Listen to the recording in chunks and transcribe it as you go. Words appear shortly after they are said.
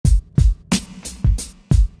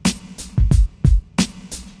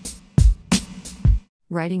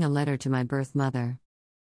Writing a letter to my birth mother.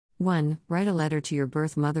 1. Write a letter to your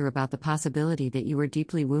birth mother about the possibility that you were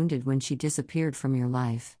deeply wounded when she disappeared from your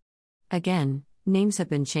life. Again, names have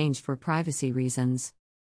been changed for privacy reasons.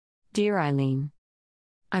 Dear Eileen,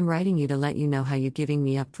 I'm writing you to let you know how you giving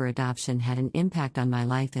me up for adoption had an impact on my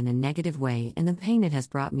life in a negative way and the pain it has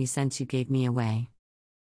brought me since you gave me away.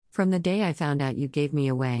 From the day I found out you gave me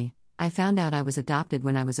away, I found out I was adopted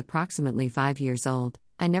when I was approximately 5 years old.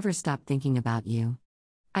 I never stopped thinking about you.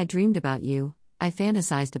 I dreamed about you, I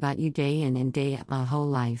fantasized about you day in and day out my whole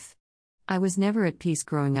life. I was never at peace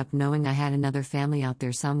growing up knowing I had another family out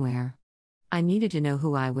there somewhere. I needed to know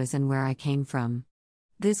who I was and where I came from.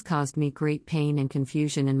 This caused me great pain and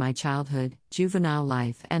confusion in my childhood, juvenile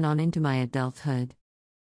life, and on into my adulthood.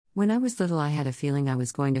 When I was little, I had a feeling I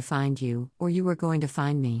was going to find you, or you were going to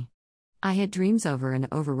find me. I had dreams over and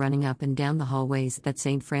over running up and down the hallways at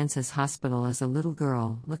St. Francis Hospital as a little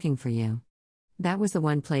girl, looking for you. That was the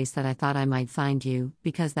one place that I thought I might find you,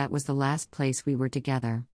 because that was the last place we were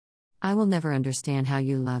together. I will never understand how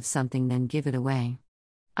you love something then give it away.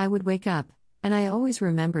 I would wake up, and I always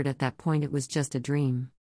remembered at that point it was just a dream.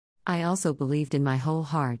 I also believed in my whole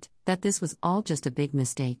heart that this was all just a big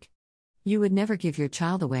mistake. You would never give your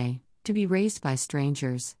child away, to be raised by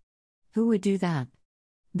strangers. Who would do that?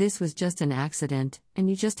 This was just an accident, and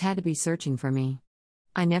you just had to be searching for me.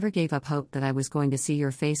 I never gave up hope that I was going to see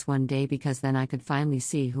your face one day because then I could finally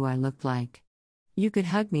see who I looked like. You could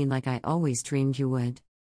hug me like I always dreamed you would.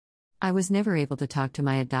 I was never able to talk to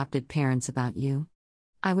my adopted parents about you.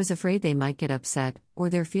 I was afraid they might get upset, or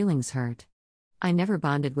their feelings hurt. I never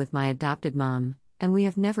bonded with my adopted mom, and we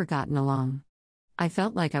have never gotten along. I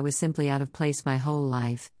felt like I was simply out of place my whole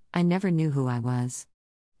life. I never knew who I was.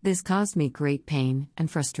 This caused me great pain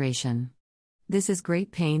and frustration. This is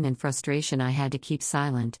great pain and frustration I had to keep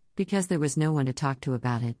silent, because there was no one to talk to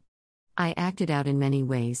about it. I acted out in many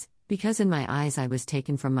ways, because in my eyes I was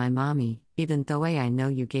taken from my mommy, even though I know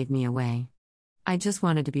you gave me away. I just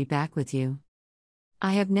wanted to be back with you.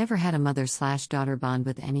 I have never had a mother/daughter bond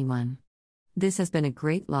with anyone. This has been a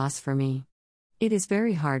great loss for me. It is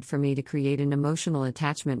very hard for me to create an emotional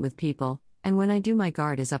attachment with people, and when I do my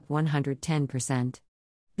guard is up 110%.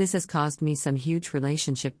 This has caused me some huge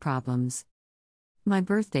relationship problems. My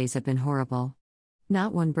birthdays have been horrible.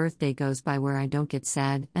 Not one birthday goes by where I don't get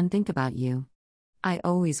sad and think about you. I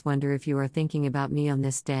always wonder if you are thinking about me on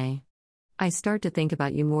this day. I start to think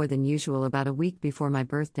about you more than usual about a week before my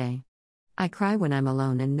birthday. I cry when I'm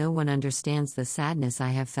alone and no one understands the sadness I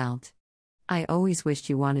have felt. I always wished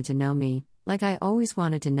you wanted to know me, like I always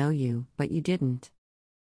wanted to know you, but you didn't.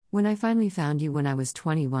 When I finally found you when I was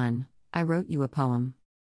 21, I wrote you a poem.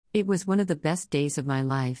 It was one of the best days of my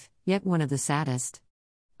life, yet one of the saddest.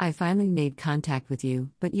 I finally made contact with you,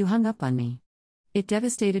 but you hung up on me. It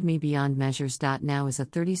devastated me beyond measures. Now as a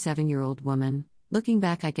 37-year-old woman, looking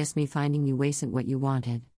back I guess me finding you wasn't what you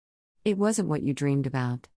wanted. It wasn't what you dreamed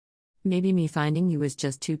about. Maybe me finding you was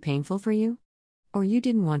just too painful for you? Or you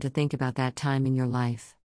didn't want to think about that time in your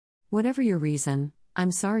life. Whatever your reason,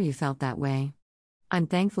 I'm sorry you felt that way. I'm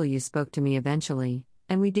thankful you spoke to me eventually,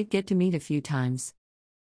 and we did get to meet a few times.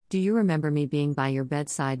 Do you remember me being by your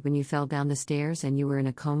bedside when you fell down the stairs and you were in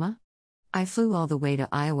a coma? I flew all the way to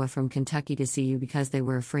Iowa from Kentucky to see you because they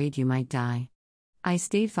were afraid you might die. I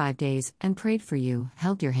stayed 5 days and prayed for you,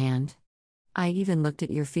 held your hand. I even looked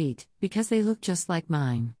at your feet, because they looked just like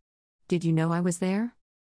mine. Did you know I was there?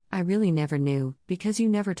 I really never knew, because you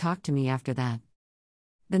never talked to me after that.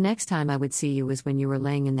 The next time I would see you was when you were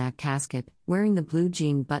laying in that casket, wearing the blue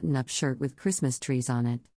jean button-up shirt with Christmas trees on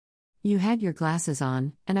it. You had your glasses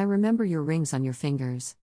on, and I remember your rings on your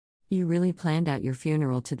fingers. You really planned out your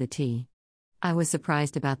funeral to the T. I was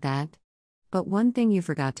surprised about that. But one thing you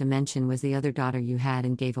forgot to mention was the other daughter you had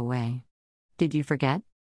and gave away. Did you forget?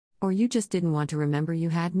 Or you just didn't want to remember you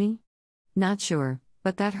had me? Not sure,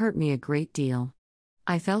 but that hurt me a great deal.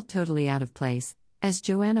 I felt totally out of place, as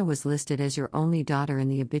Joanna was listed as your only daughter in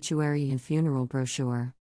the obituary and funeral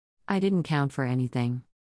brochure. I didn't count for anything.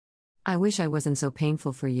 I wish I wasn't so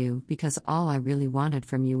painful for you, because all I really wanted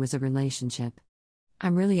from you was a relationship.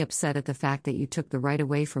 I'm really upset at the fact that you took the right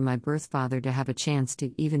away from my birth father to have a chance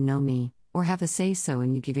to even know me, or have a say-so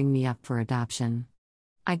in you giving me up for adoption.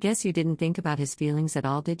 I guess you didn't think about his feelings at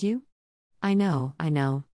all, did you? I know.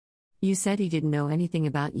 You said he didn't know anything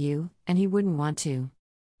about you, and he wouldn't want to.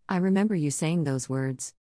 I remember you saying those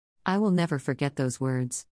words. I will never forget those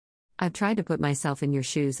words. I've tried to put myself in your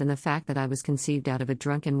shoes, and the fact that I was conceived out of a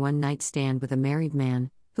drunken one-night stand with a married man,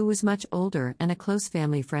 who was much older and a close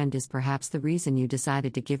family friend, is perhaps the reason you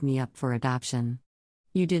decided to give me up for adoption.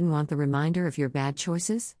 You didn't want the reminder of your bad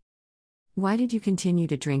choices? Why did you continue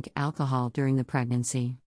to drink alcohol during the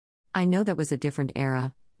pregnancy? I know that was a different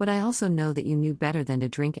era, but I also know that you knew better than to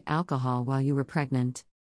drink alcohol while you were pregnant.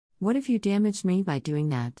 What if you damaged me by doing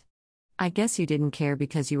that? I guess you didn't care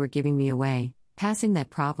because you were giving me away, passing that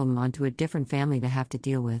problem on to a different family to have to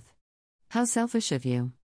deal with. How selfish of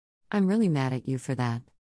you. I'm really mad at you for that.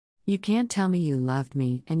 You can't tell me you loved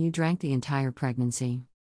me and you drank the entire pregnancy.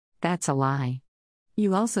 That's a lie.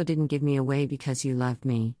 You also didn't give me away because you loved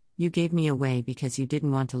me, you gave me away because you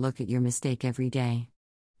didn't want to look at your mistake every day.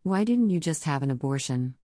 Why didn't you just have an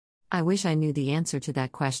abortion? I wish I knew the answer to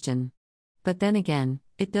that question. But then again,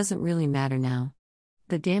 it doesn't really matter now.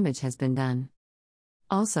 The damage has been done.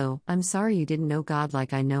 Also, I'm sorry you didn't know God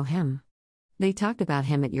like I know Him. They talked about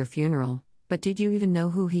Him at your funeral, but did you even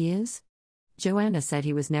know who He is? Joanna said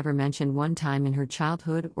He was never mentioned one time in her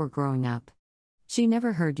childhood or growing up. She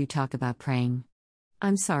never heard you talk about praying.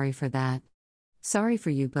 I'm sorry for that. Sorry for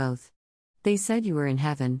you both. They said you were in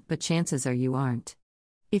heaven, but chances are you aren't.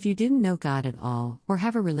 If you didn't know God at all, or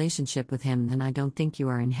have a relationship with Him, then I don't think you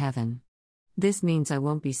are in heaven. This means I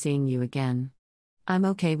won't be seeing you again. I'm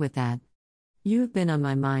okay with that. You have been on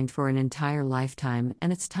my mind for an entire lifetime,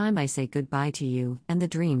 and it's time I say goodbye to you, and the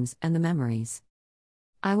dreams, and the memories.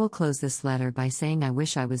 I will close this letter by saying I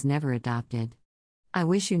wish I was never adopted. I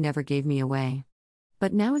wish you never gave me away.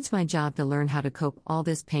 But now it's my job to learn how to cope all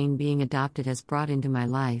this pain being adopted has brought into my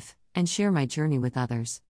life, and share my journey with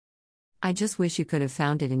others. I just wish you could have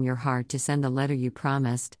found it in your heart to send the letter you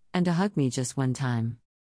promised, and to hug me just one time.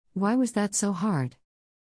 Why was that so hard?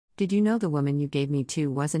 Did you know the woman you gave me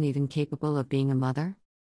to wasn't even capable of being a mother?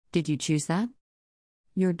 Did you choose that?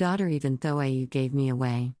 Your daughter, even though you gave me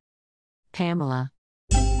away. Pamela.